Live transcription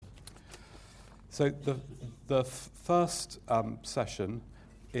So the first session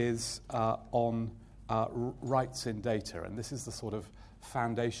is on rights in data, and this is the sort of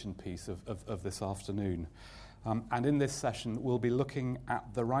foundation piece of this afternoon. And in this session, we'll be looking at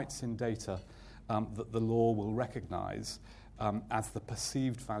the rights in data that the law will recognise as the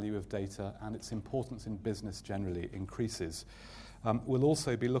perceived value of data and its importance in business generally increases. We'll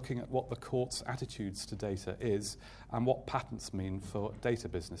also be looking at what the court's attitudes to data is and what patents mean for data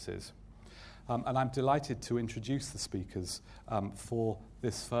businesses. And I'm delighted to introduce the speakers for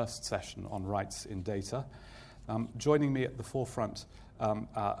this first session on rights in data. Joining me at the forefront,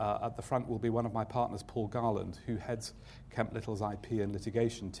 at the front, will be one of my partners, Paul Garland, who heads Kemp Little's IP and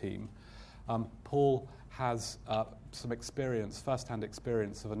litigation team. Paul has some experience, first-hand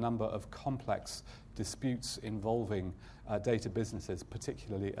experience, of a number of complex disputes involving data businesses,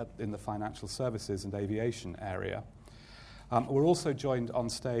 particularly in the financial services and aviation area. We're also joined on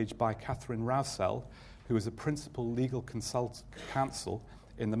stage by Catherine Rousell, who is a principal legal counsel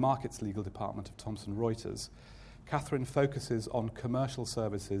in the Markets Legal Department of Thomson Reuters. Catherine focuses on commercial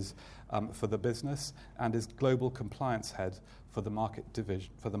services for the business and is global compliance head for the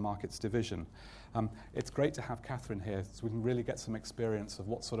Markets division. It's great to have Catherine here so we can really get some experience of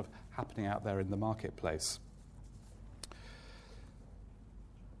what's sort of happening out there in the marketplace.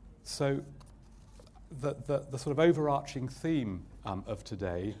 So the sort of overarching theme of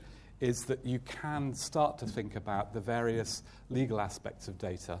today is that you can start to think about the various legal aspects of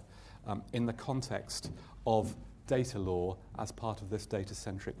data in the context of data law as part of this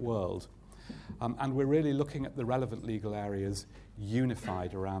data-centric world. And we're really looking at the relevant legal areas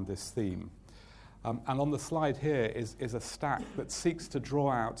unified around this theme. And on the slide here is a stack that seeks to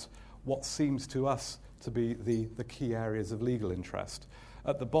draw out what seems to us to be the key areas of legal interest.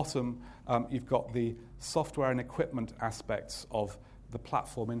 At the bottom, you've got the software and equipment aspects of the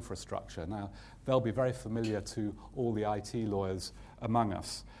platform infrastructure. Now, they'll be very familiar to all the IT lawyers among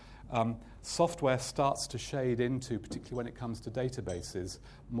us. Software starts to shade into, particularly when it comes to databases,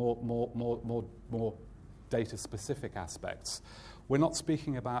 more data-specific aspects. We're not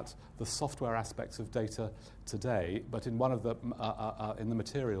speaking about the software aspects of data today, but in one of the in the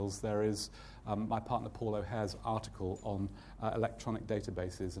materials there is my partner Paul O'Hare's article on electronic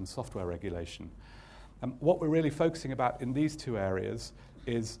databases and software regulation. What we're really focusing about in these two areas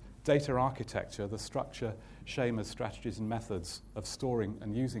is data architecture, the structure, schemas, strategies and methods of storing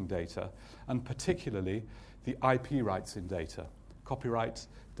and using data, and particularly the IP rights in data: copyright,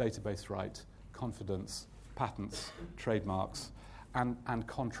 database right, confidence, patents, trademarks, and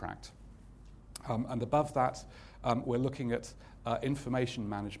contract. And above that, we're looking at information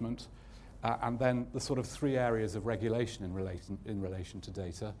management, and then the sort of three areas of regulation in relation to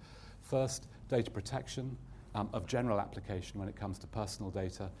data. First, data protection of general application when it comes to personal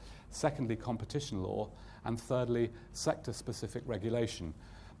data. Secondly, competition law. And thirdly, sector-specific regulation.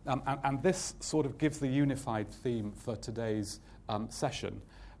 And this sort of gives the unified theme for today's session.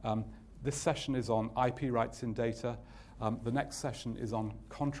 This session is on IP rights in data. The next session is on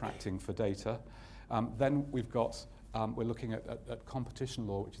contracting for data. Then we've got we're looking at competition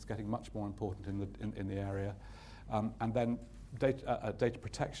law, which is getting much more important in the area, and then data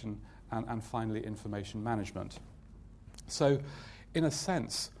protection, and finally information management. So, in a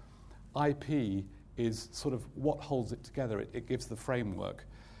sense, IP is sort of what holds it together. It gives the framework.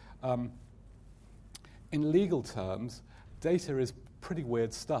 In legal terms, data is pretty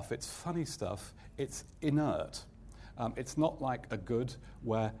weird stuff. It's funny stuff. It's inert. It's not like a good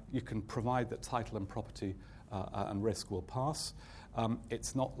where you can provide that title and property and risk will pass.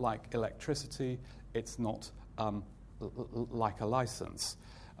 It's not like electricity. It's not like a license.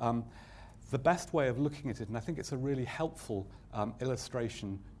 The best way of looking at it, and I think it's a really helpful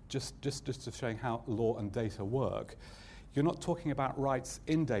illustration just to showing how law and data work, you're not talking about rights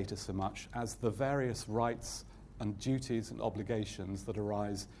in data so much as the various rights and duties and obligations that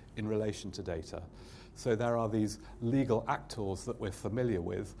arise in relation to data. So there are these legal actors that we're familiar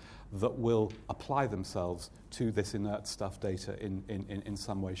with that will apply themselves to this inert stuff data in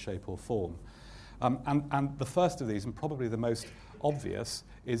some way, shape or form. And the first of these, and probably the most obvious,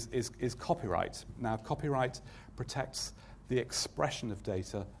 is copyright. Now, copyright protects the expression of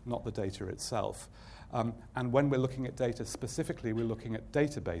data, not the data itself. And when we're looking at data specifically, we're looking at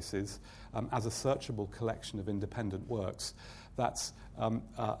databases as a searchable collection of independent works. That's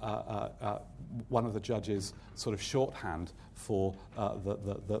one of the judges' sort of shorthand for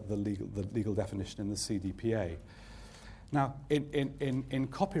the legal definition in the CDPA. Now, in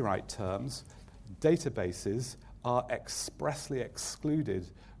copyright terms, databases are expressly excluded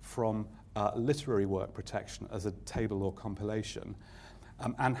from literary work protection as a table or compilation.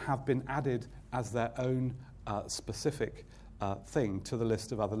 and have been added as their own specific thing to the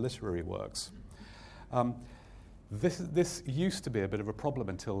list of other literary works. This used to be a bit of a problem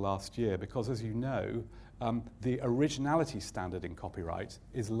until last year because, as you know, the originality standard in copyright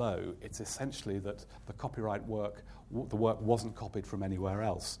is low. It's essentially that the copyright work, the work wasn't copied from anywhere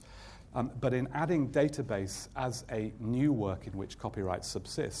else. But in adding database as a new work in which copyright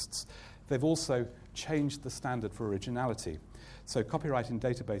subsists, they've also changed the standard for originality. So copyright in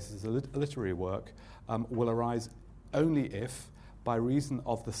databases as a literary work will arise only if, by reason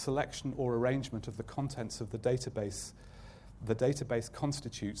of the selection or arrangement of the contents of the database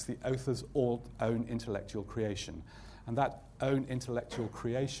constitutes the author's own intellectual creation. And that own intellectual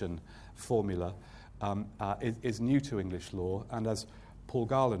creation formula is new to English law, and as Paul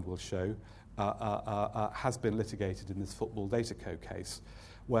Garland will show, has been litigated in this Football Data Co case,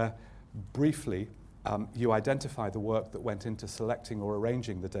 where briefly you identify the work that went into selecting or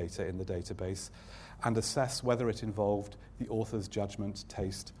arranging the data in the database and assess whether it involved the author's judgment,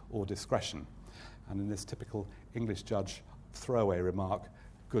 taste, or discretion. And in this typical English judge throwaway remark,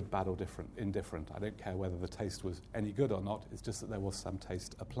 good, bad, or indifferent. I don't care whether the taste was any good or not, it's just that there was some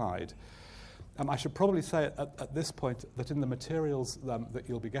taste applied. I should probably say at this point that in the materials that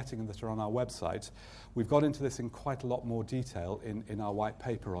you'll be getting and that are on our website, we've got into this in quite a lot more detail in our white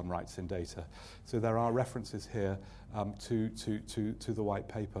paper on rights in data. So there are references here to the white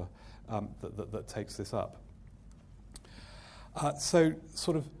paper that takes this up. So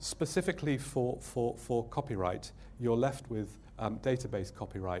sort of specifically for copyright, you're left with database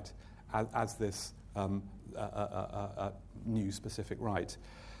copyright as this new specific right.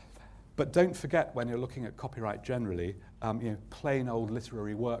 But don't forget, when you're looking at copyright generally, plain old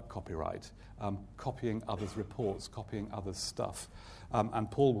literary work copyright, copying others' reports, copying others' stuff.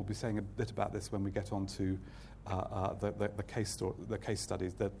 And Paul will be saying a bit about this when we get on to the case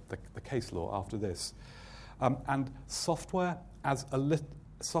studies, the case law after this. And software has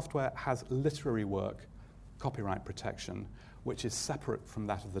literary work copyright protection, which is separate from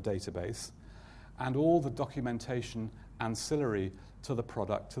that of the database, and all the documentation ancillary to the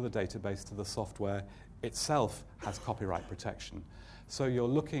product, to the database, to the software itself has copyright protection. So you're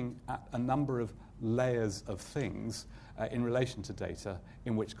looking at a number of layers of things in relation to data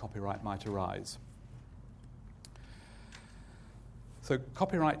in which copyright might arise. So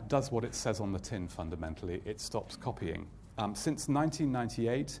copyright does what it says on the tin fundamentally. It stops copying. Since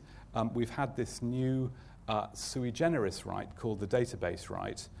 1998, we've had this new sui generis right called the database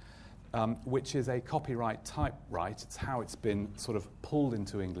right, which is a copyright type right. It's how it's been sort of pulled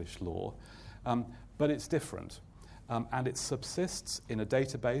into English law, but it's different. And it subsists in a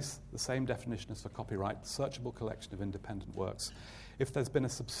database, the same definition as for copyright, searchable collection of independent works, if there's been a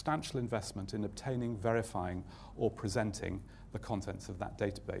substantial investment in obtaining, verifying, or presenting the contents of that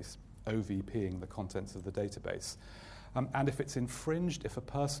database, OVPing the contents of the database. And if it's infringed, if a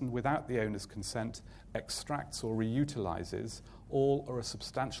person without the owner's consent extracts or reutilizes all or a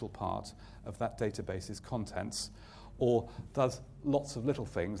substantial part of that database's contents, or does lots of little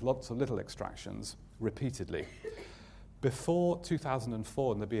things, lots of little extractions repeatedly. Before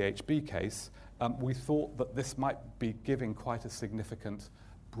 2004 in the BHB case, we thought that this might be giving quite a significant,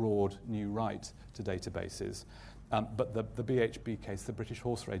 broad new right to databases. But the BHB case, the British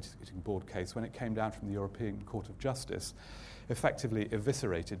Horse Racing Board case, when it came down from the European Court of Justice, effectively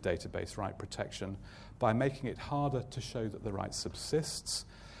eviscerated database right protection by making it harder to show that the right subsists.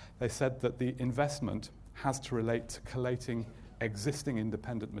 They said that the investment has to relate to collating existing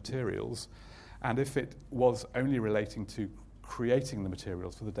independent materials, and if it was only relating to creating the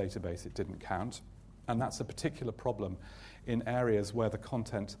materials for the database, it didn't count. And that's a particular problem in areas where the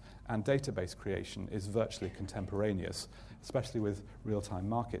content and database creation is virtually contemporaneous, especially with real-time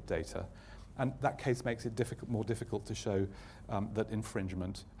market data. And that case makes it more difficult to show that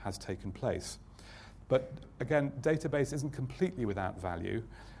infringement has taken place. But again, database isn't completely without value,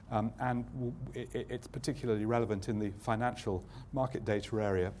 and it's particularly relevant in the financial market data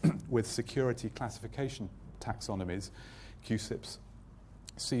area with security classification taxonomies, QSIPs,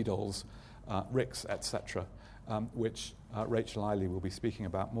 CDOLs, RICS, etc., which Rachel Eiley will be speaking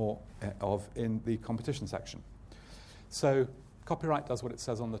about more of in the competition section. So copyright does what it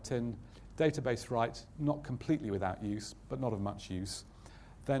says on the tin. Database right, not completely without use, but not of much use.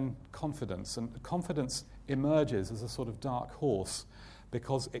 Then confidence. And confidence emerges as a sort of dark horse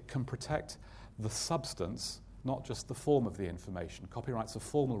because it can protect the substance, not just the form of the information. Copyright's a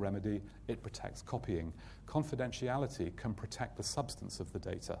formal remedy. It protects copying. Confidentiality can protect the substance of the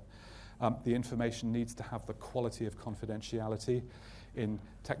data. The information needs to have the quality of confidentiality. in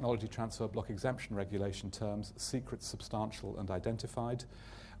technology transfer block exemption regulation terms, secret, substantial, and identified.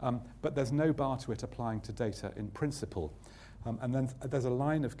 But there's no bar to it applying to data in principle. And then there's a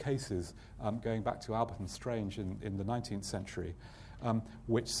line of cases going back to Albert and Strange in the 19th century,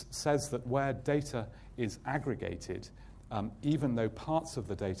 which says that where data is aggregated, even though parts of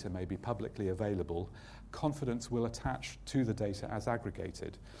the data may be publicly available, confidence will attach to the data as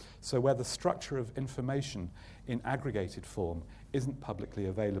aggregated. So where the structure of information in aggregated form isn't publicly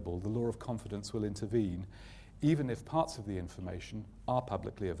available, the law of confidence will intervene, even if parts of the information are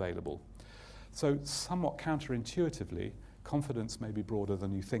publicly available. So somewhat counterintuitively, confidence may be broader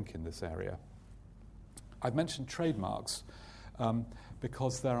than you think in this area. I've mentioned trademarks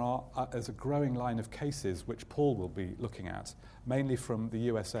because there's a growing line of cases which Paul will be looking at, mainly from the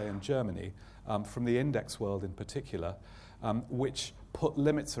USA and Germany, from the index world in particular, which put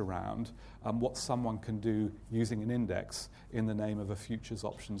limits around what someone can do using an index in the name of a futures,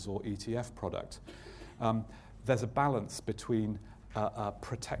 options, or ETF product. There's a balance between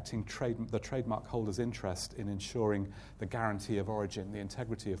protecting the trademark holder's interest in ensuring the guarantee of origin, the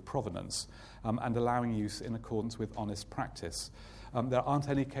integrity of provenance, and allowing use in accordance with honest practice. There aren't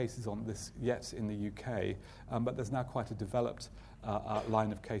any cases on this yet in the UK, but there's now quite a developed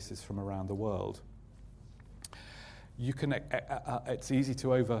line of cases from around the world. You can, it's easy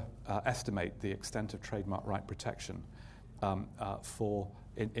to overestimate the extent of trademark right protection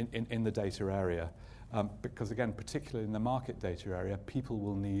in the data area. Because again, particularly in the market data area, people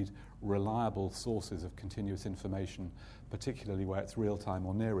will need reliable sources of continuous information, particularly where it's real-time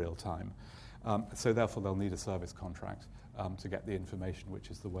or near real-time. So therefore, they'll need a service contract to get the information, which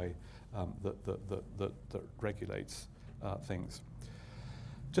is the way that regulates things.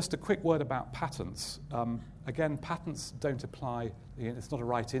 Just a quick word about patents. Again, patents don't apply, it's not a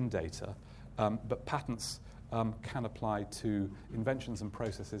right in data, but patents can apply to inventions and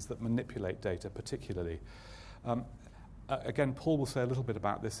processes that manipulate data particularly. Again, Paul will say a little bit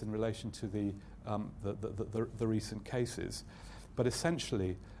about this in relation to the recent cases. But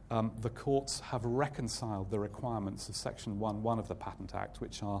essentially, the courts have reconciled the requirements of Section 1.1 of the Patent Act,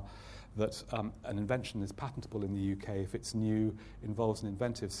 which are that an invention is patentable in the UK if it's new, involves an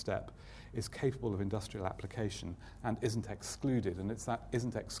inventive step, is capable of industrial application, and isn't excluded. And it's that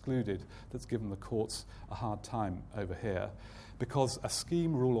isn't excluded that's given the courts a hard time over here, because a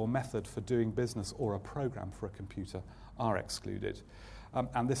scheme, rule, or method for doing business or a program for a computer are excluded.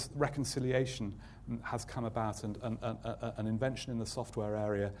 And this reconciliation has come about, and an invention in the software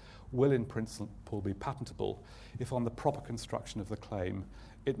area will in principle be patentable if on the proper construction of the claim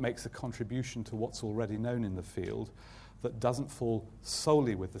it makes a contribution to what's already known in the field that doesn't fall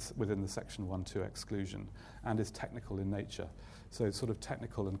solely within the Section 1.2 exclusion and is technical in nature. So it's sort of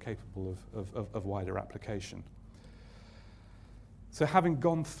technical and capable of wider application. So having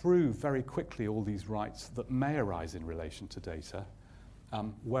gone through very quickly all these rights that may arise in relation to data,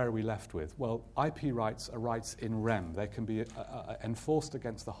 where are we left with? Well, IP rights are rights in rem. They can be enforced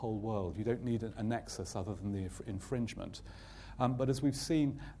against the whole world. You don't need a nexus other than the infringement. But as we've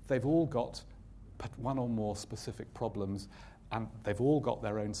seen, they've all got one or more specific problems, and they've all got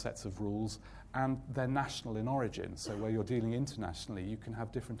their own sets of rules, and they're national in origin. So where you're dealing internationally, you can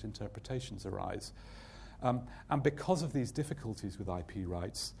have different interpretations arise. And because of these difficulties with IP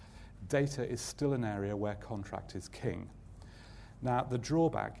rights, data is still an area where contract is king. Now, the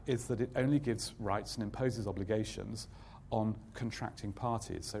drawback is that it only gives rights and imposes obligations on contracting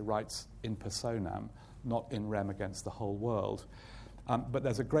parties, so rights in personam, not in rem against the whole world. But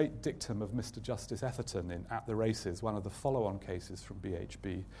there's a great dictum of Mr. Justice Etherton in At the Races, one of the follow-on cases from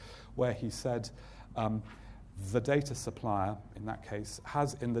BHB, where he said the data supplier, in that case,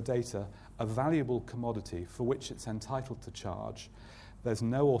 has in the data a valuable commodity for which it's entitled to charge. There's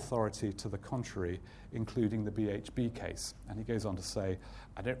no authority to the contrary, including the BHB case. And he goes on to say,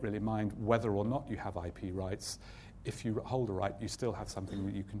 I don't really mind whether or not you have IP rights. If you hold a right, you still have something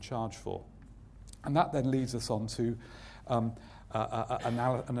that you can charge for. And that then leads us on to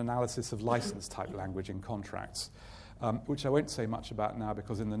an analysis of license-type language in contracts, which I won't say much about now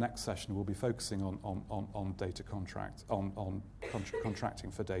because in the next session we'll be focusing on data contracting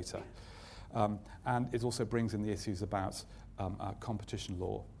for data. And it also brings in the issues about competition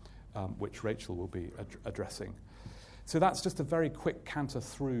law, which Rachel will be addressing. So that's just a very quick canter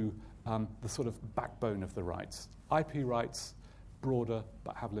through the sort of backbone of the rights. IP rights, broader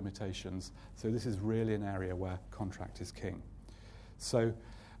but have limitations. So this is really an area where contract is king. So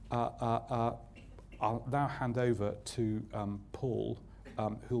I'll now hand over to Paul,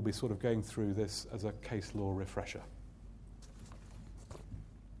 who'll be sort of going through this as a case law refresher.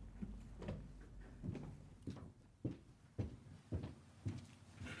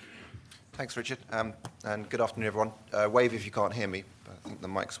 Thanks, Richard, and good afternoon, everyone. Wave if you can't hear me, but I think the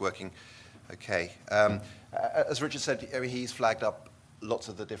mic's working okay. As Richard said, he's flagged up lots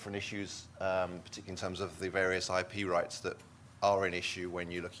of the different issues, particularly in terms of the various IP rights that are an issue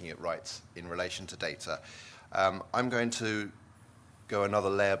when you're looking at rights in relation to data. I'm going to go another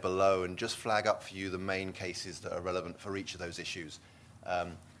layer below and just flag up for you the main cases that are relevant for each of those issues.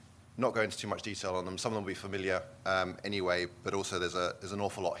 Not go into too much detail on them. Some of them will be familiar anyway, but also there's an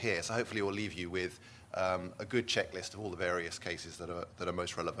awful lot here. So hopefully we'll leave you with a good checklist of all the various cases that are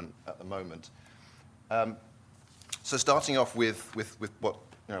most relevant at the moment. So starting off with what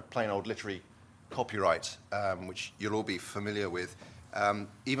plain old literary copyright, which you'll all be familiar with.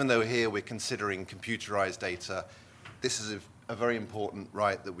 Even though here we're considering computerized data, this is a very important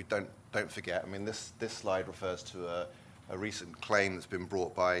right that we don't forget. I mean, this slide refers to a recent claim that's been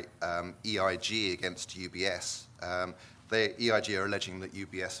brought by EIG against UBS. EIG are alleging that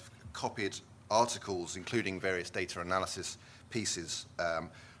UBS have copied articles, including various data analysis pieces,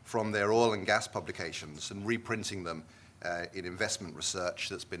 from their oil and gas publications and reprinting them in investment research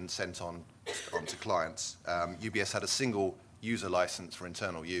that's been sent on to clients. UBS had a single user license for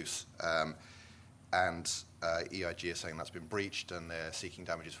internal use, and EIG is saying that's been breached, and they're seeking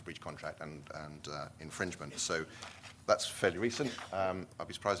damages for breach of contract and infringement. So that's fairly recent. I'll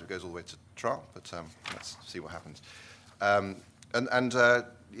be surprised if it goes all the way to trial, but let's see what happens. And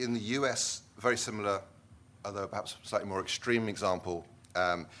in the US, very similar, although perhaps slightly more extreme example.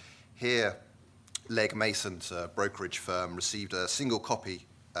 Here, Legg Mason's brokerage firm received a single copy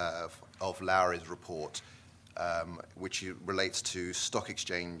of Lowry's report, which relates to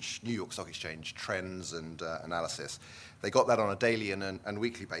New York Stock Exchange trends and analysis. They got that on a daily and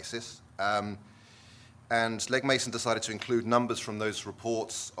weekly basis. And Legg Mason decided to include numbers from those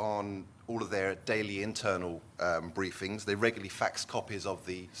reports on all of their daily internal briefings. They regularly faxed copies of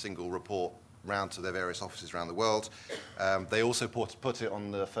the single report round to their various offices around the world. They also put it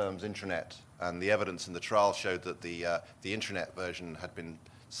on the firm's intranet, and the evidence in the trial showed that the intranet version had been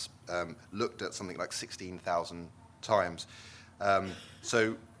looked at something like 16,000 times.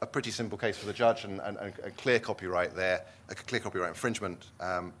 So a pretty simple case for the judge, and a clear copyright there, a clear copyright infringement.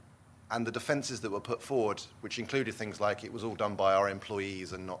 And the defences that were put forward, which included things like it was all done by our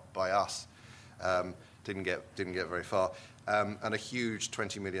employees and not by us, didn't get very far. And a huge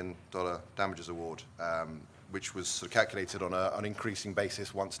 $20 million damages award, which was sort of calculated on an increasing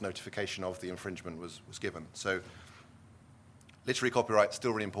basis once notification of the infringement was given. So literary copyright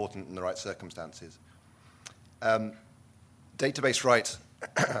still really important in the right circumstances. Database right.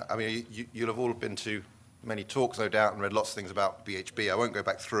 I mean, you'll have all been to many talks, no doubt, and read lots of things about BHB. I won't go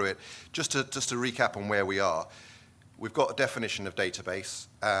back through it. Just to recap on where we are, we've got a definition of database,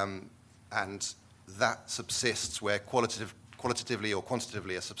 and that subsists where qualitatively or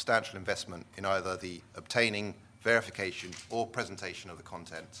quantitatively a substantial investment in either the obtaining, verification, or presentation of the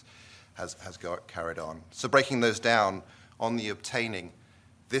content has carried on. So breaking those down, on the obtaining,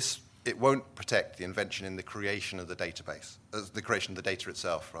 it won't protect the invention in the creation of the database, the creation of the data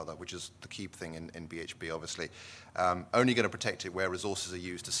itself, rather, which is the key thing in BHB, obviously. Only going to protect it where resources are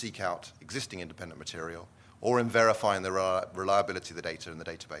used to seek out existing independent material, or in verifying the reliability of the data in the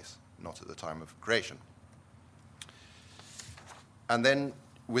database, not at the time of creation. And then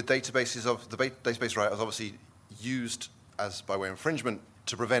with databases, the database right is obviously used as by way of infringement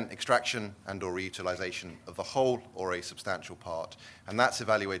to prevent extraction and or reutilization of the whole or a substantial part. And that's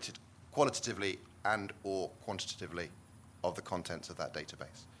evaluated qualitatively and or quantitatively of the contents of that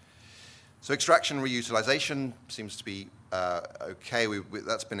database. So extraction and reutilization seems to be okay.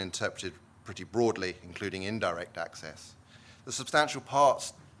 That's been interpreted pretty broadly, including indirect access. The substantial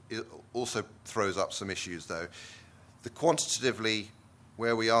parts also throws up some issues, though. The quantitatively,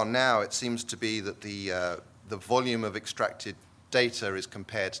 where we are now, it seems to be that the volume of extracted data is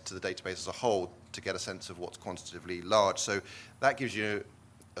compared to the database as a whole to get a sense of what's quantitatively large. So that gives you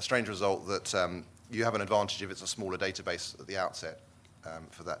a strange result that you have an advantage if it's a smaller database at the outset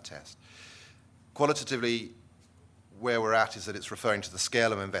for that test. Qualitatively, where we're at is that it's referring to the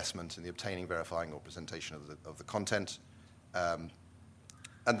scale of investment in the obtaining, verifying, or presentation of the content. And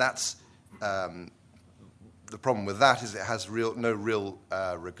that's the problem with that is it has no real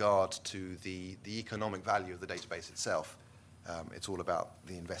regard to the economic value of the database itself. It's all about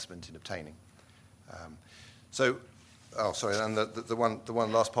the investment in obtaining. And the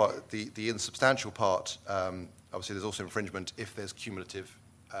one last part, the insubstantial part, obviously there's also infringement if there's cumulative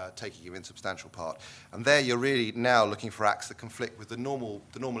taking of insubstantial part. And there you're really now looking for acts that conflict with the normal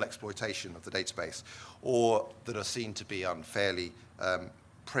exploitation of the database, or that are seen to be unfairly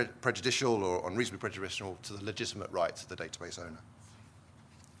prejudicial or unreasonably prejudicial to the legitimate rights of the database owner.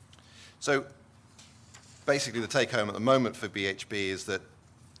 So basically the take-home at the moment for BHB is that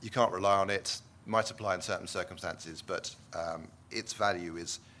you can't rely on it, might apply in certain circumstances, but its value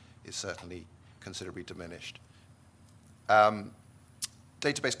is certainly considerably diminished.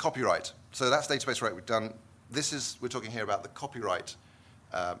 Database copyright. So that's database right we've done. We're talking here about the copyright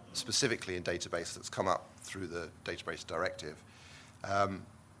specifically in database that's come up through the database directive.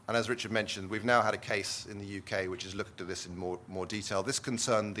 And as Richard mentioned, we've now had a case in the UK which has looked at this in more detail. This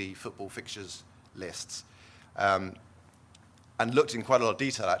concerned the football fixtures lists and looked in quite a lot of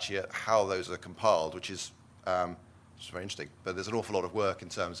detail actually at how those are compiled, which is very interesting. But there's an awful lot of work in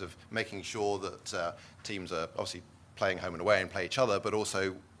terms of making sure that teams are obviously playing home and away and play each other, but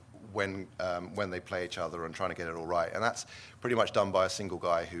also when they play each other and trying to get it all right. And that's pretty much done by a single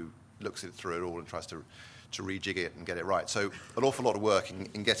guy who looks through it all and tries to rejig it and get it right. So an awful lot of work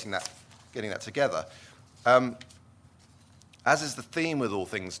in getting that together. As is the theme with all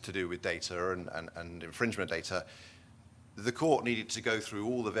things to do with data and infringement data, the court needed to go through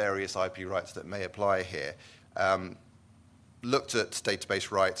all the various IP rights that may apply here. Looked at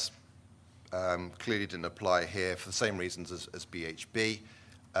database rights, clearly didn't apply here for the same reasons as BHB.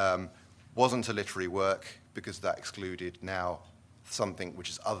 Wasn't a literary work because that excluded now something which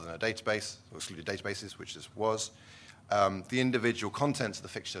is other than a database, or excluded databases, which this was. The individual contents of the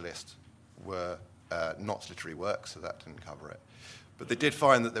fixture list were not literary work, so that didn't cover it. But they did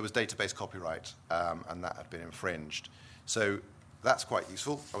find that there was database copyright, and that had been infringed. So that's quite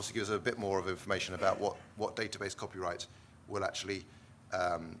useful. Obviously gives us a bit more of information about what database copyright will actually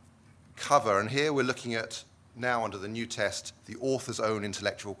cover. And here we're looking at, now under the new test, the author's own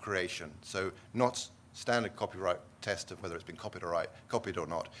intellectual creation. So not standard copyright test of whether it's been copied or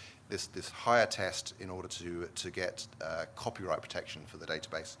not. This higher test in order to get copyright protection for the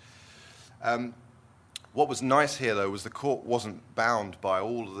database. What was nice here, though, was the court wasn't bound by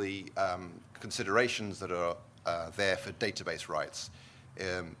all of the considerations that are there for database rights.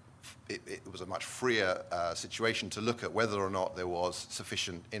 It was a much freer situation to look at whether or not there was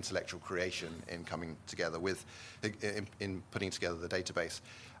sufficient intellectual creation in coming together in putting together the database.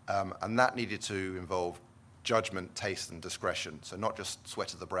 And that needed to involve judgment, taste, and discretion. So not just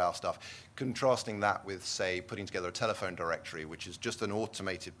sweat of the brow stuff. Contrasting that with, say, putting together a telephone directory, which is just an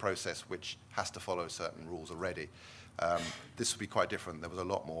automated process which has to follow certain rules already. This would be quite different. There was a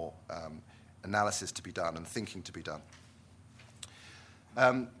lot more analysis to be done and thinking to be done.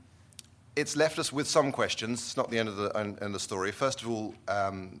 It's left us with some questions. It's not the end of the story. First of all,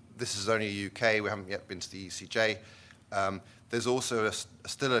 this is only UK. We haven't yet been to the ECJ. There's also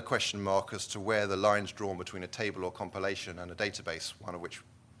still a question mark as to where the line's drawn between a table or compilation and a database, one of which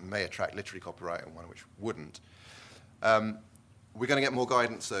may attract literary copyright and one of which wouldn't. We're going to get more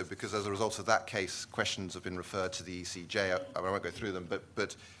guidance, though, because as a result of that case, questions have been referred to the ECJ. I won't go through them,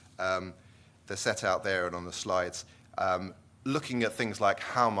 but they're set out there and on the slides. Looking at things like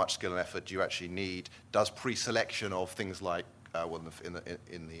how much skill and effort do you actually need? Does pre-selection of things like,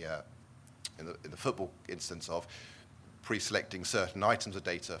 in the football instance of pre-selecting certain items of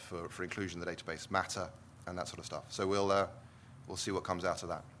data for inclusion in the database matter, and that sort of stuff. So we'll see what comes out of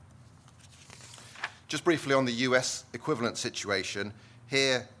that. Just briefly on the US equivalent situation,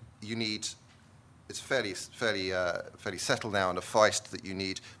 here you need, it's fairly settled now under Feist that you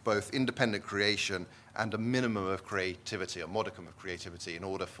need both independent creation and a minimum of creativity, a modicum of creativity, in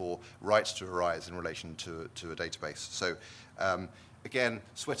order for rights to arise in relation to a database. So again,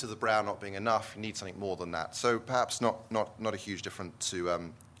 sweat of the brow not being enough, you need something more than that. So perhaps not a huge difference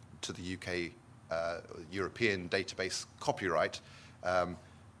to the UK European database copyright,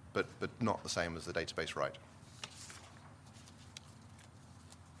 but not the same as the database right.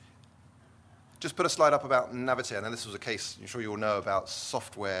 Just put a slide up about Navitaire. Now, this was a case, I'm sure you all know, about a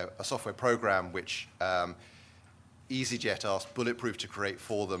software program which EasyJet asked Bulletproof to create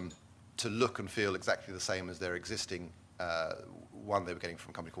for them to look and feel exactly the same as their existing one they were getting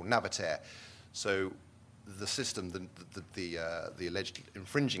from a company called Navitaire. So the system, the alleged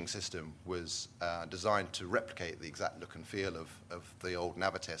infringing system, was designed to replicate the exact look and feel of the old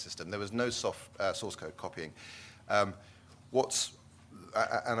Navitaire system. There was no source code copying. And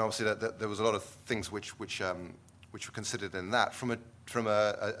obviously there was a lot of things which were considered in that. From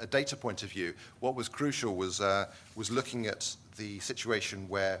a data point of view, what was crucial was looking at the situation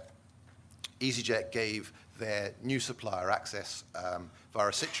where EasyJet gave their new supplier access via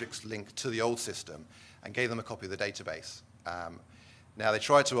a Citrix link to the old system and gave them a copy of the database. Now, they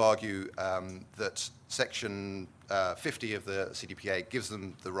tried to argue that Section 50 of the CDPA gives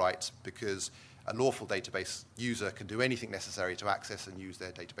them the right because a lawful database user can do anything necessary to access and use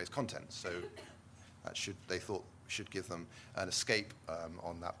their database content. So that they thought should give them an escape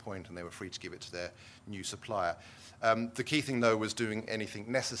on that point, and they were free to give it to their new supplier. The key thing, though, was doing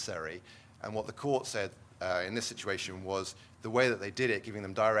anything necessary, and what the court said in this situation was the way that they did it, giving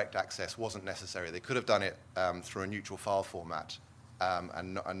them direct access, wasn't necessary. They could have done it through a neutral file format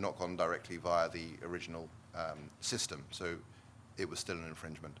and not gone directly via the original system. So it was still an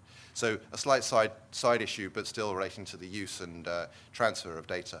infringement. So a slight side issue, but still relating to the use and transfer of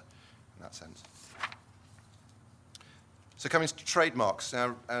data in that sense. So coming to trademarks,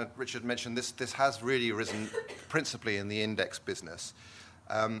 now Richard mentioned this has really arisen principally in the index business.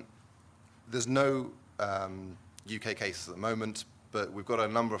 There's no UK cases at the moment, but we've got a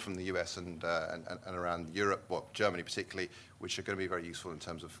number from the US and around Europe, well, Germany particularly, which are going to be very useful in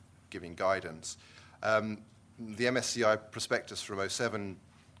terms of giving guidance. The MSCI prospectus from 2007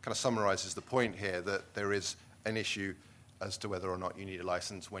 kind of summarizes the point here that there is an issue as to whether or not you need a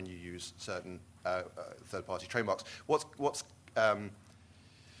license when you use certain third-party trademarks.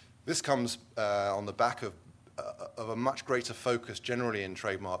 This comes on the back of a much greater focus generally in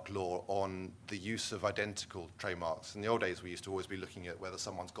trademark law on the use of identical trademarks. In the old days, we used to always be looking at whether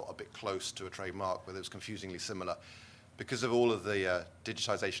someone's got a bit close to a trademark, whether it's confusingly similar. Because of all of the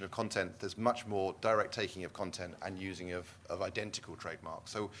digitization of content, there's much more direct taking of content and using of identical trademarks.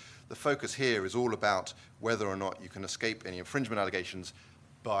 So the focus here is all about whether or not you can escape any infringement allegations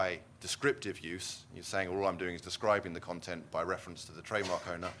by descriptive use. You're saying all I'm doing is describing the content by reference to the trademark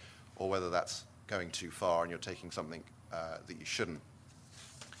owner, or whether that's going too far and you're taking something that you shouldn't.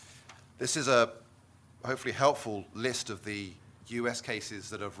 This is a hopefully helpful list of the US cases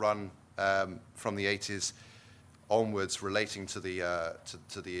that have run from the 80s onwards relating to the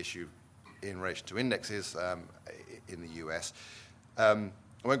issue in relation to indexes in the US. I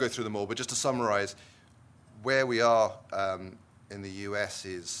won't go through them all, but just to summarize, where we are in the US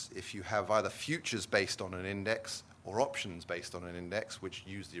is if you have either futures based on an index or options based on an index, which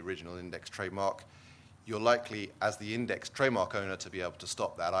use the original index trademark, you're likely, as the index trademark owner, to be able to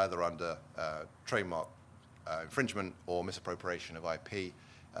stop that either under trademark infringement or misappropriation of IP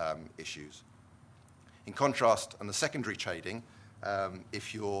issues. In contrast, on the secondary trading,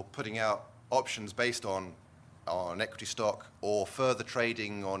 if you're putting out options based on equity stock or further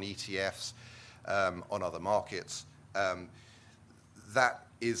trading on ETFs, on other markets, that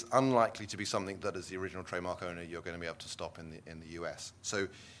is unlikely to be something that, as the original trademark owner, you're going to be able to stop in the US. So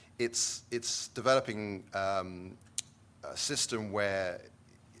it's developing a system where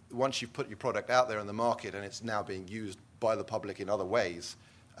once you've put your product out there in the market and it's now being used by the public in other ways,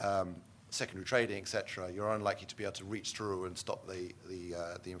 secondary trading, etc., you're unlikely to be able to reach through and stop the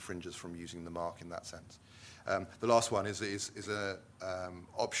infringers from using the mark in that sense. The last one is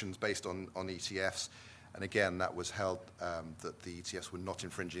options based on ETFs, and again, that was held that the ETFs were not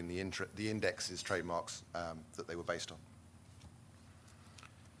infringing the index's trademarks that they were based on.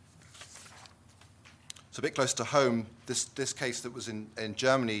 So a bit close to home, this case that was in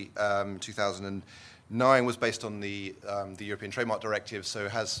Germany 2009 was based on the European Trademark Directive, so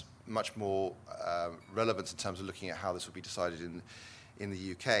it has much more relevance in terms of looking at how this would be decided in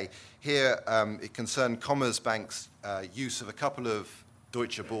the UK. Here, it concerned Commerzbank's use of a couple of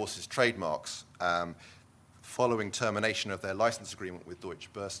Deutsche Börse's trademarks following termination of their license agreement with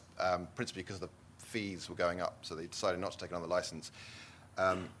Deutsche Börse, principally because the fees were going up, so they decided not to take another license.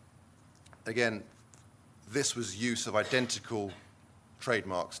 Again, this was use of identical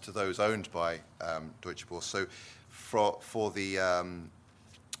trademarks to those owned by Deutsche Börse. So for the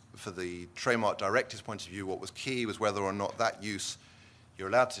trademark directive's point of view, what was key was whether or not that use you're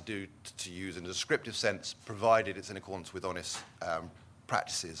allowed to use in a descriptive sense, provided it's in accordance with honest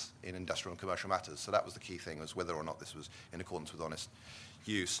practices in industrial and commercial matters. So that was the key thing, was whether or not this was in accordance with honest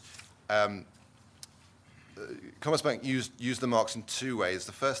use. Commerzbank used the marks in two ways.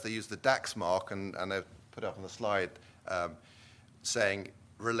 The first, they used the DAX mark, and they've put up on the slide saying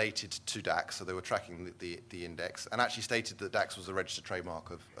related to DAX, so they were tracking the index, and actually stated that DAX was a registered trademark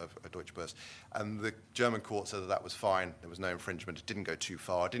of Deutsche Börse. And the German court said that was fine, there was no infringement, it didn't go too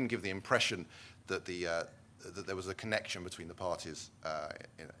far, it didn't give the impression that that there was a connection between the parties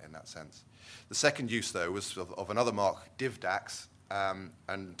in that sense. The second use, though, was of another mark, DivDAX,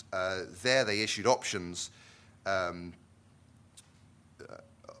 and there they issued options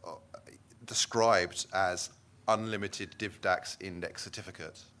described as unlimited DivDAX index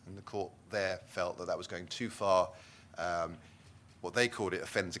certificate, and the court there felt that was going too far. What they called it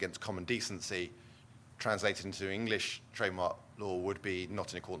offends against common decency. Translated into English trademark law would be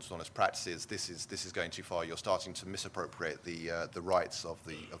not in accordance with honest practices. This is going too far. You're starting to misappropriate the rights of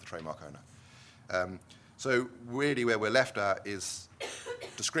the trademark owner. So really, where we're left at is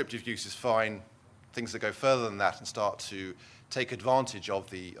descriptive use is fine. things that go further than that and start to take advantage of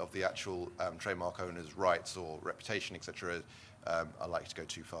the actual trademark owner's rights or reputation, etc., are likely to go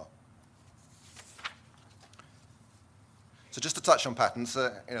too far. So just to touch on patents,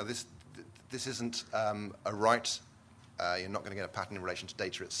 this isn't a right. You're not going to get a patent in relation to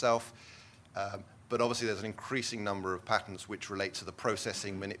data itself. But obviously there's an increasing number of patents which relate to the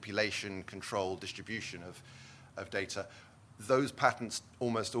processing, manipulation, control, distribution of data. Those patents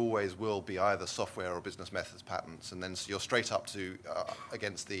almost always will be either software or business methods patents, and then so you're straight up to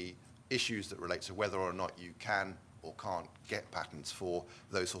against the issues that relate to whether or not you can or can't get patents for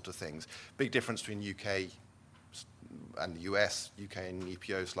those sort of things. Big difference between UK and the US, UK and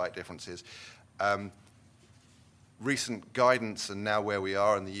EPO, slight differences. Recent guidance, and now where we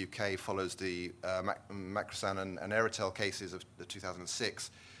are in the UK, follows the Macrosan and Aerotel cases of 2006.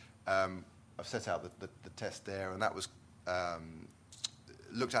 I've set out the test there, and that was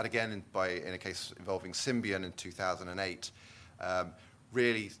looked at again in a case involving Symbian in 2008,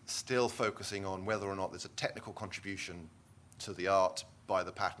 really still focusing on whether or not there's a technical contribution to the art by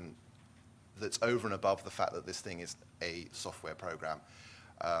the patent that's over and above the fact that this thing is a software program.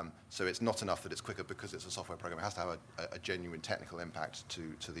 So it's not enough that it's quicker because it's a software program. It has to have a genuine technical impact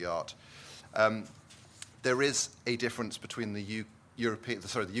to the art. There is a difference between the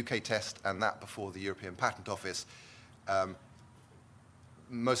UK test and that before the European Patent Office.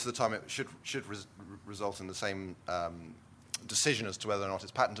 Most of the time it should result in the same decision as to whether or not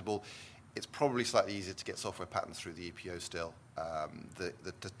it's patentable. It's probably slightly easier to get software patents through the EPO still.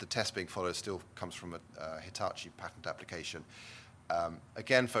 The test being followed still comes from a Hitachi patent application.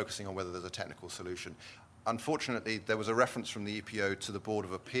 Again, focusing on whether there's a technical solution. Unfortunately, there was a reference from the EPO to the Board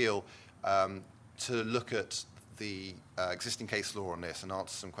of Appeal to look at the existing case law on this and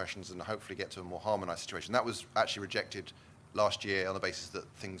answer some questions and hopefully get to a more harmonized situation. That was actually rejected last year on the basis that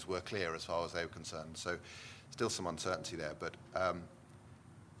things were clear as far as they were concerned. So still some uncertainty there, but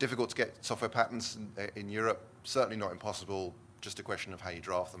difficult to get software patents in Europe. Certainly not impossible, just a question of how you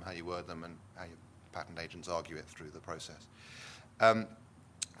draft them, how you word them, and how your patent agents argue it through the process.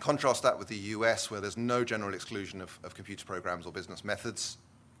 Contrast that with the US, where there's no general exclusion of computer programs or business methods.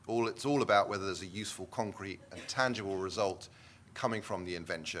 It's all about whether there's a useful, concrete, and tangible result coming from the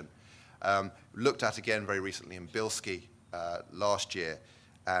invention. Looked at again very recently in Bilski last year,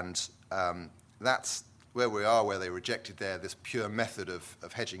 and that's where we are, where they rejected this pure method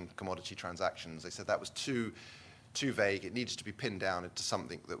of hedging commodity transactions. They said that was too vague. It needed to be pinned down into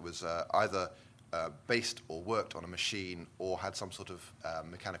something that was either based or worked on a machine or had some sort of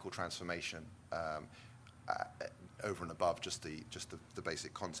mechanical transformation over and above just the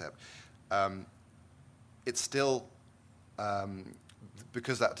basic concept. It's still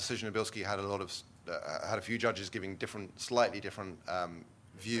because that decision in Bilski had had a few judges giving slightly different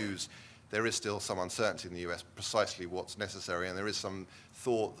views. There is still some uncertainty in the US precisely what's necessary, and there is some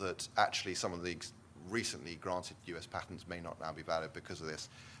thought that actually some of the recently granted US patents may not now be valid because of this.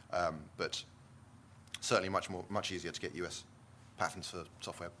 But certainly much easier to get US patents for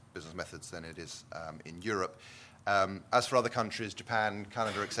software business methods than it is in Europe. As for other countries, Japan,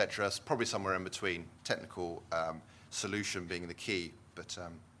 Canada, etc., it's probably somewhere in between. Technical solution being the key, but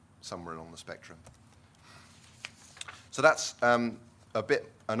somewhere along the spectrum. So that's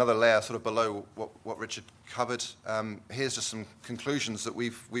another layer sort of below what Richard covered. Here's just some conclusions that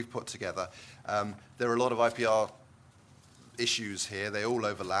we've put together. There are a lot of IPR issues here. They all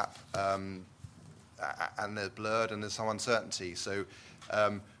overlap, and they're blurred, and there's some uncertainty. So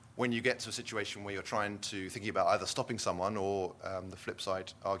when you get to a situation where you're thinking about either stopping someone or the flip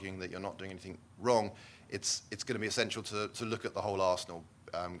side, arguing that you're not doing anything wrong, it's going to be essential to look at the whole arsenal,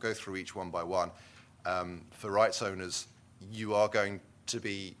 go through each one by one. For rights owners, you are going to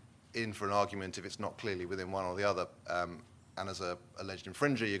be in for an argument if it's not clearly within one or the other. And as an alleged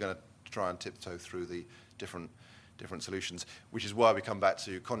infringer, you're going to try and tiptoe through the different solutions, which is why we come back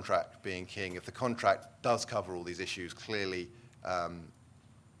to contract being king. If the contract does cover all these issues clearly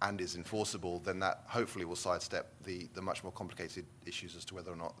and is enforceable, then that hopefully will sidestep the much more complicated issues as to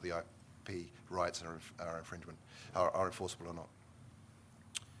whether or not the IP rights are infringement are enforceable or not.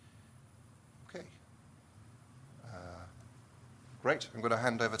 Okay. Great. I'm going to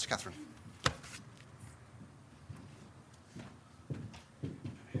hand over to Catherine.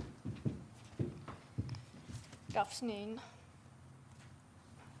 Good afternoon.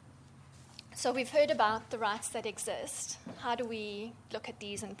 So we've heard about the rights that exist. How do we look at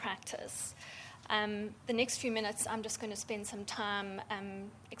these in practice? The next few minutes, I'm just going to spend some time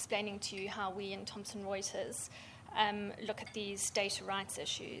explaining to you how we in Thomson Reuters look at these data rights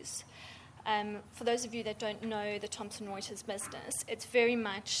issues. For those of you that don't know the Thomson Reuters business, it's very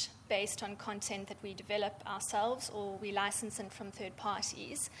much based on content that we develop ourselves or we license in from third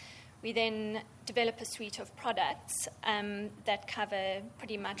parties. We then develop a suite of products that cover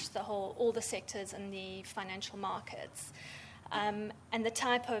pretty much all the sectors in the financial markets. And the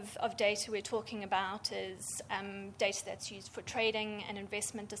type of data we're talking about is data that's used for trading and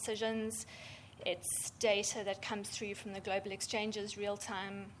investment decisions. It's data that comes through from the global exchanges,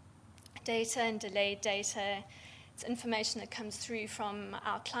 real-time data and delayed data. It's information that comes through from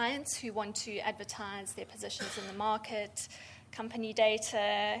our clients who want to advertise their positions in the market, company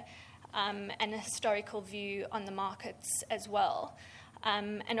data, and a historical view on the markets as well.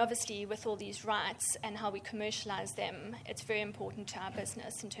 And obviously, with all these rights and how we commercialize them, it's very important to our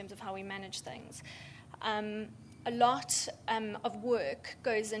business in terms of how we manage things. A lot of work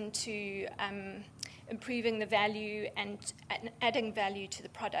goes into improving the value and adding value to the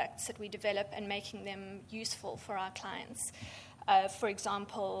products that we develop and making them useful for our clients. For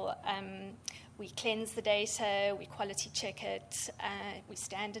example, we cleanse the data, we quality check it, we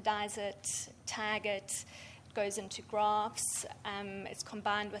standardize it, tag it, it goes into graphs, it's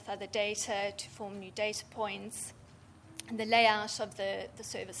combined with other data to form new data points, and the layout of the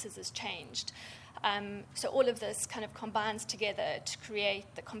services is changed. So all of this kind of combines together to create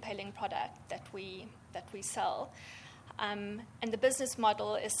the compelling product that we sell. And the business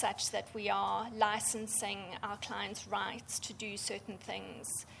model is such that we are licensing our clients' rights to do certain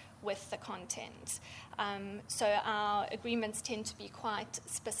things with the content. So our agreements tend to be quite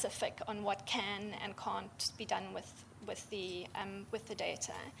specific on what can and can't be done with the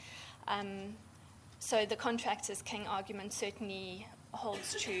data. So the contract is king argument certainly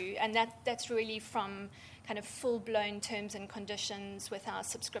holds true, and that's really from kind of full-blown terms and conditions with our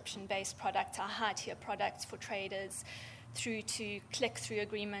subscription-based products, our high-tier products for traders, through to click-through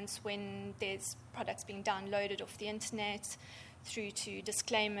agreements when there's products being downloaded off the internet, through to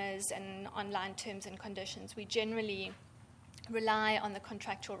disclaimers and online terms and conditions. We generally rely on the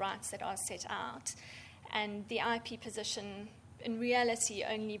contractual rights that are set out, and the IP position in reality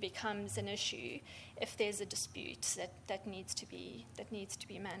only becomes an issue if there's a dispute that needs to be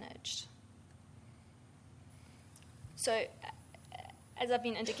managed. So, as I've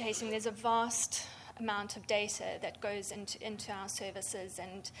been indicating, there's a vast amount of data that goes into our services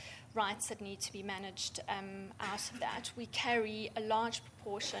and rights that need to be managed out of that. We carry a large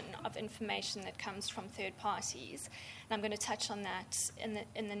proportion of information that comes from third parties, and I'm going to touch on that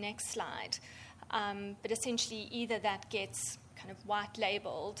in the next slide. But essentially, either that gets kind of white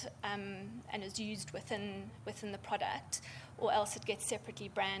labeled and is used within the product, or else it gets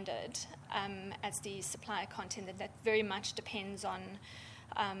separately branded as the supplier content. And that very much depends on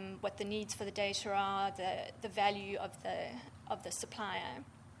what the needs for the data are, the value of the supplier,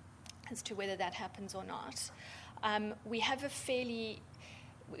 as to whether that happens or not. We have a fairly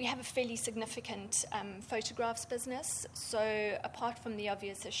significant photographs business. So apart from the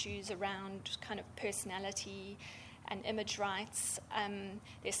obvious issues around kind of personality and image rights,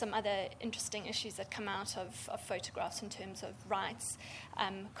 there's some other interesting issues that come out of photographs in terms of rights.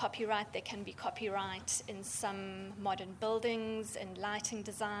 Copyright, there can be copyright in some modern buildings and lighting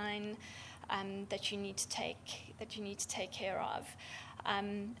design that you need to take care of.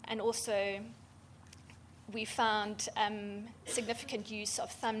 And also, we found significant use of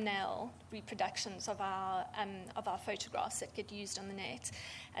thumbnail reproductions of our photographs that get used on the net,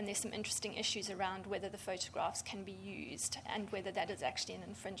 and there's some interesting issues around whether the photographs can be used and whether that is actually an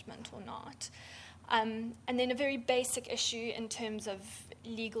infringement or not. And then a very basic issue in terms of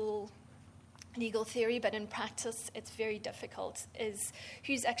legal theory, but in practice it's very difficult, is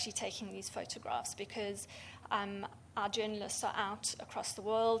who's actually taking these photographs, because our journalists are out across the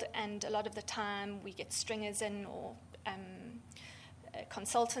world, and a lot of the time we get stringers in or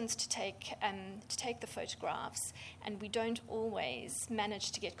consultants to take the photographs, and we don't always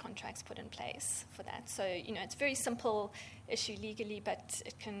manage to get contracts put in place for that. So, it's a very simple issue legally, but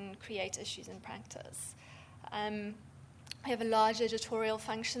it can create issues in practice. We have a large editorial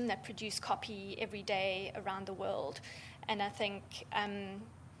function that produce copy every day around the world, and I think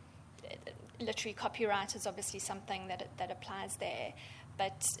literary copyright is obviously something that applies there,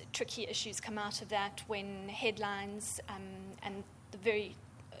 but tricky issues come out of that when headlines and the very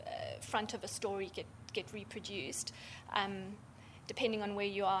front of a story get reproduced. Depending on where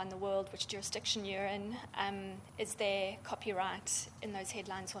you are in the world, which jurisdiction you're in, is there copyright in those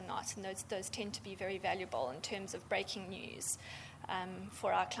headlines or not? And those tend to be very valuable in terms of breaking news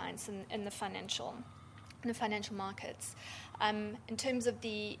for our clients in the financial markets. In terms of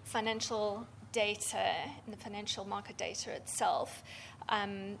the financial data and the financial market data itself,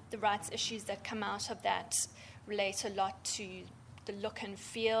 the rights issues that come out of that relate a lot to the look and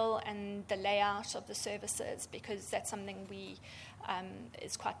feel and the layout of the services, because that's something we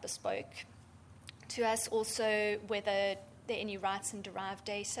is quite bespoke to us. Also, whether there are any rights in derived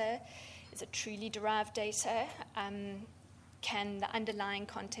data. Is it truly derived data? Can the underlying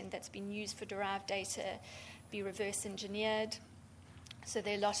content that's been used for derived data be reverse engineered? So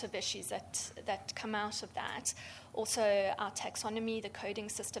there are a lot of issues that come out of that. Also, our taxonomy, the coding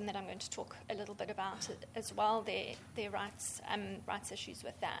system that I'm going to talk a little bit about as well, there are rights issues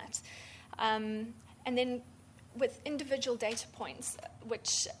with that. And then with individual data points,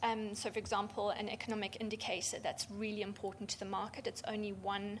 which, so for example, an economic indicator that's really important to the market, it's only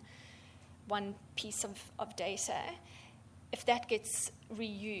one piece of data. If that gets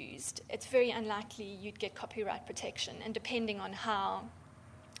reused, it's very unlikely you'd get copyright protection. And depending on how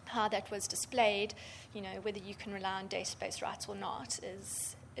that was displayed, whether you can rely on database rights or not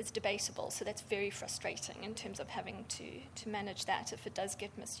is debatable. So that's very frustrating in terms of having to manage that if it does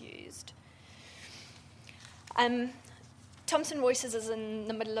get misused. Thomson Reuters is in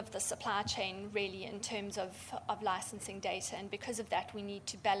the middle of the supply chain, really, in terms of licensing data, and because of that, we need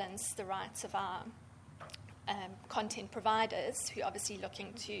to balance the rights of our content providers, who are obviously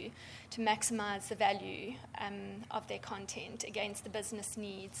looking to maximize the value of their content, against the business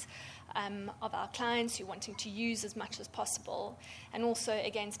needs of our clients who are wanting to use as much as possible, and also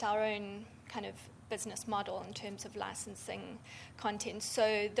against our own kind of business model in terms of licensing content.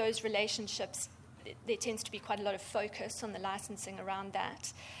 So those relationships, there tends to be quite a lot of focus on the licensing around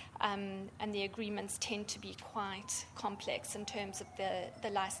that, and the agreements tend to be quite complex in terms of the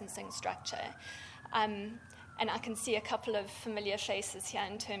licensing structure. And I can see a couple of familiar faces here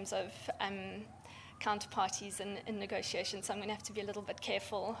in terms of counterparties in negotiations, so I'm going to have to be a little bit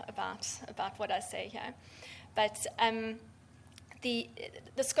careful about what I say here. But the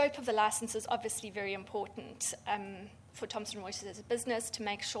scope of the license is obviously very important for Thomson Reuters as a business, to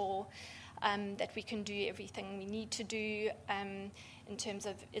make sure that we can do everything we need to do in terms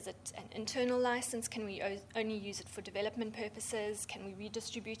of, is it an internal license? Can we only use it for development purposes? Can we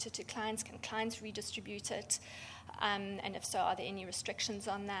redistribute it to clients? Can clients redistribute it? And if so, are there any restrictions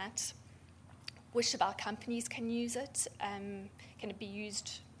on that? Which of our companies can use it? Can it be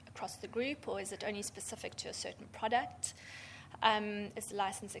used across the group, or is it only specific to a certain product? Is the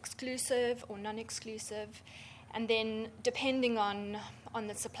license exclusive or non-exclusive? And then, depending on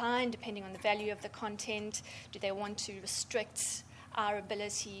the supply and depending on the value of the content, do they want to restrict our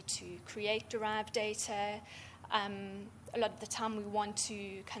ability to create derived data? A lot of the time we want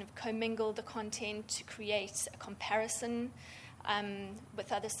to kind of commingle the content to create a comparison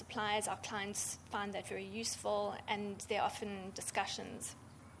with other suppliers. Our clients find that very useful, and there are often discussions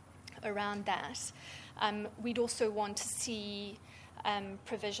around that. We'd also want to see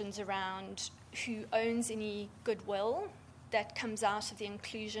provisions around who owns any goodwill that comes out of the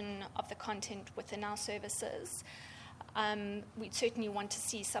inclusion of the content within our services. We'd certainly want to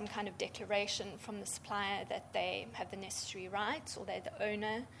see some kind of declaration from the supplier that they have the necessary rights, or they're the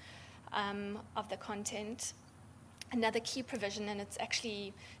owner of the content. Another key provision, and it's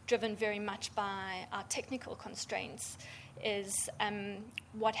actually driven very much by our technical constraints, is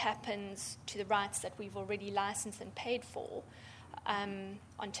what happens to the rights that we've already licensed and paid for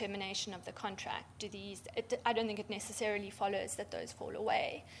on termination of the contract. I don't think it necessarily follows that those fall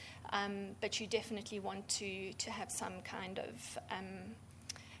away, but you definitely want to have some kind of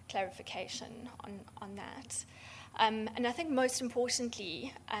clarification on that. And I think most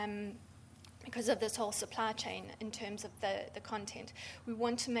importantly, because of this whole supply chain in terms of the content, we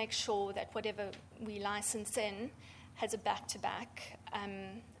want to make sure that whatever we license in has a back-to-back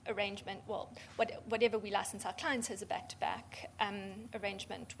arrangement. Well, whatever we license our clients has a back-to-back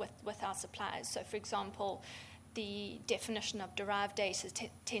arrangement with our suppliers. So, for example, the definition of derived data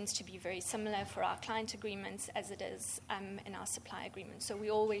tends to be very similar for our client agreements as it is in our supply agreements. So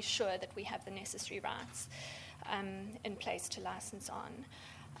we're always sure that we have the necessary rights in place to license on.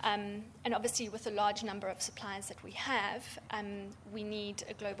 And obviously, with the large number of suppliers that we have, we need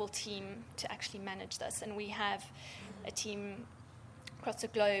a global team to actually manage this. And we have a team across the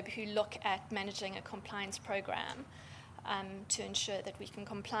globe who look at managing a compliance program to ensure that we can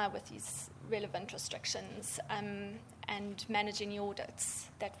comply with these relevant restrictions and manage any audits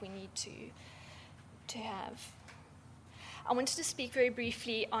that we need to have. I wanted to speak very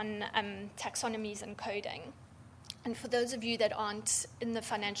briefly on taxonomies and coding. And for those of you that aren't in the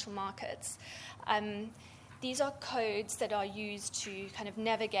financial markets, these are codes that are used to kind of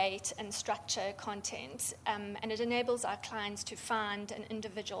navigate and structure content, and it enables our clients to find an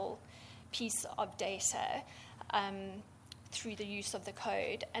individual piece of data through the use of the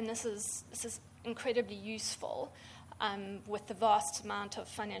code. And this is incredibly useful with the vast amount of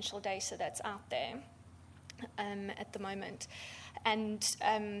financial data that's out there at the moment. And,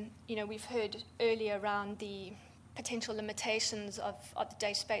 we've heard earlier around the potential limitations of the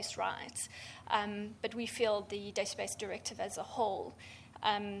database rights, but we feel the database directive as a whole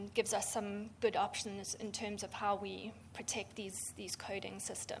gives us some good options in terms of how we protect these coding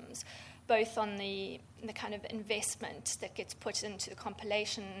systems, both on the kind of investment that gets put into the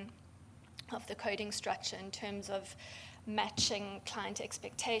compilation of the coding structure in terms of matching client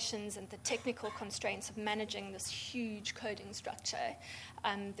expectations and the technical constraints of managing this huge coding structure.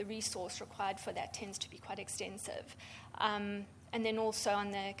 The resource required for that tends to be quite extensive. And then also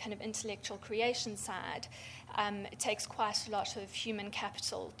on the kind of intellectual creation side, it takes quite a lot of human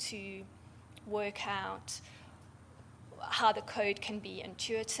capital to work out how the code can be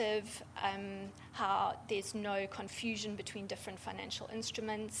intuitive, how there's no confusion between different financial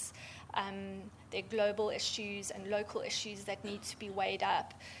instruments. There are global issues and local issues that need to be weighed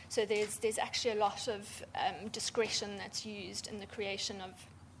up. So there's actually a lot of discretion that's used in the creation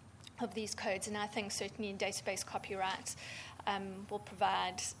of these codes, and I think certainly database copyright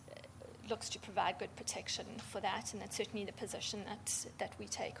looks to provide good protection for that, and that's certainly the position that we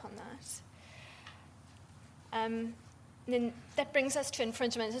take on that. Then that brings us to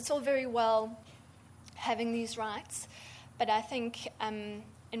infringement. It's all very well having these rights, but I think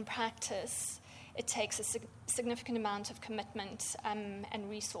in practice it takes a significant amount of commitment and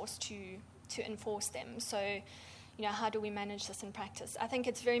resource to enforce them. So, how do we manage this in practice? I think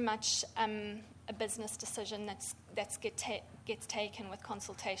it's very much a business decision that gets taken with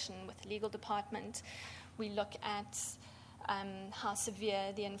consultation with the legal department. We look at how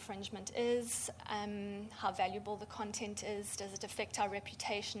severe the infringement is, how valuable the content is, does it affect our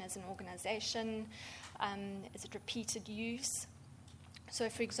reputation as an organization, is it repeated use? So,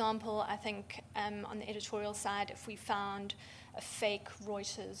 for example, I think on the editorial side, if we found a fake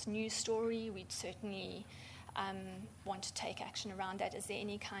Reuters news story, we'd certainly want to take action around that. Is there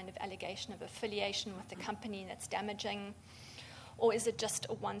any kind of allegation of affiliation with the company that's damaging? Or is it just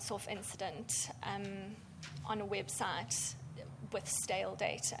a once-off incident on a website with stale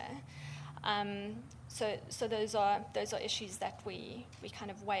data? So those are issues that we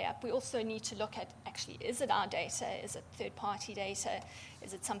kind of weigh up. We also need to look at, actually, is it our data? Is it third-party data?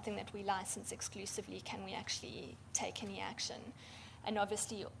 Is it something that we license exclusively? Can we actually take any action? And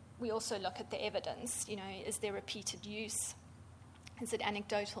obviously, we also look at the evidence. Is there repeated use? Is it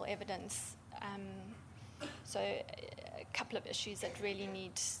anecdotal evidence? So a couple of issues that really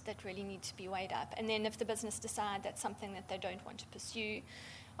need to be weighed up. And then if the business decide that's something that they don't want to pursue,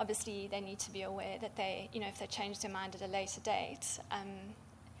 obviously they need to be aware that if they change their mind at a later date,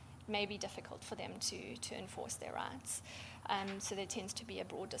 it may be difficult for them to enforce their rights. So there tends to be a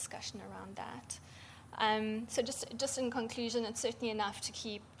broad discussion around that. So just in conclusion, it's certainly enough to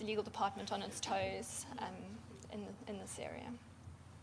keep the legal department on its toes in this area.